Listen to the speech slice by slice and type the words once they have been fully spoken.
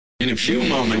In a few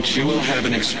moments, you will have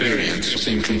an experience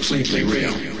seem completely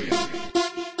real.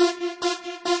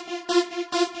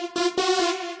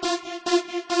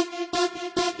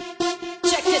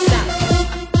 Check this out.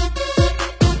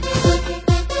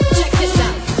 Check this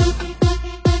out.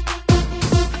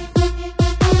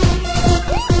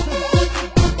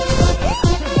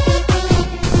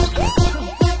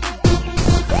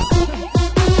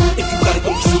 If you gotta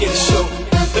go see the show,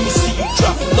 let me see you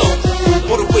drop it low,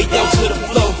 all the way down to the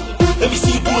flow. Let me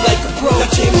see you do it like a pro. Now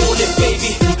jam on it,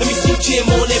 baby. Let me see you jam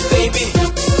on it, baby.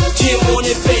 Jam on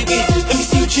it, baby. Let me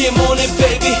see you jam on it,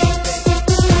 baby.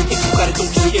 If you gotta go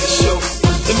see the show,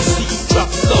 let me see you drop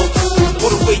it low,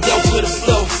 all the way down to the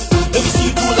flow. Let me see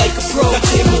you do it like a pro. Now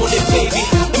jam on it, baby.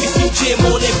 Let me see you jam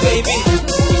on it, baby.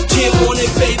 Jam on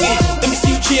it, baby. Let me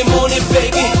see you jam on it,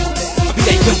 baby. I be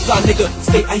that young fly nigga,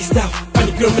 stay iced out. Find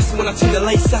a girl missing when I turn the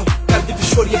lights out. Got a different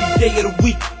shorty every day of the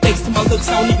week. Thanks to my looks,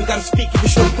 I don't even gotta speak. If you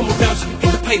shorty come around, she can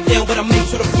get the pipe down. But I make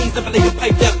sure the fiends never lay the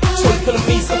pipe down. Shorty feeling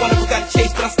me, so I never gotta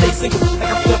chase. But I stay single,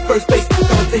 like I play first base. Got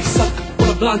my days up on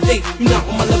a blind date. You not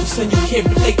on my level, son, you can't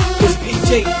relate. It's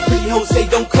PJ, pretty hoes say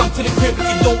don't come to the crib if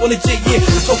you don't wanna J. Yeah,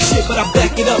 talk shit, but I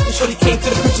back it up. And shorty came to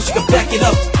the crib so she can back it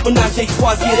up. Menage a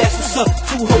trois, yeah, that's what's up.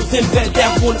 Two hoes in bed,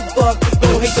 that wanna fuck.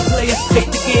 Don't hate the player,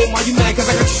 hate the game. Why you mad? Cause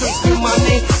I got you shorty screaming my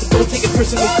name. But don't take it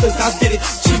personal, cause I did it.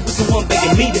 She was the one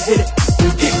begging me to hit it.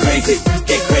 Get crazy,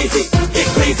 get crazy, get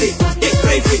crazy, get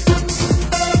crazy.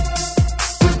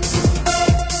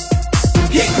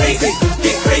 Get crazy,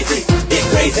 get crazy, get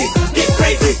crazy, get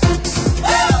crazy.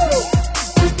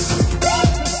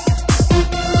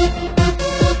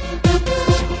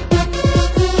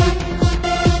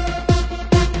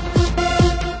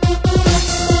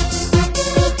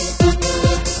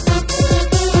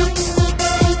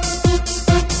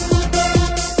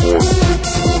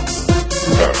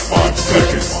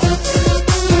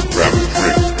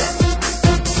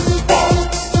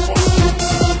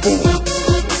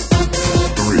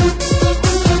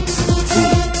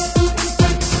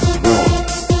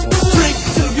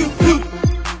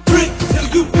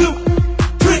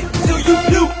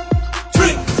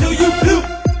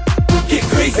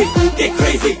 Get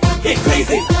crazy, get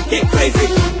crazy, get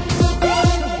crazy.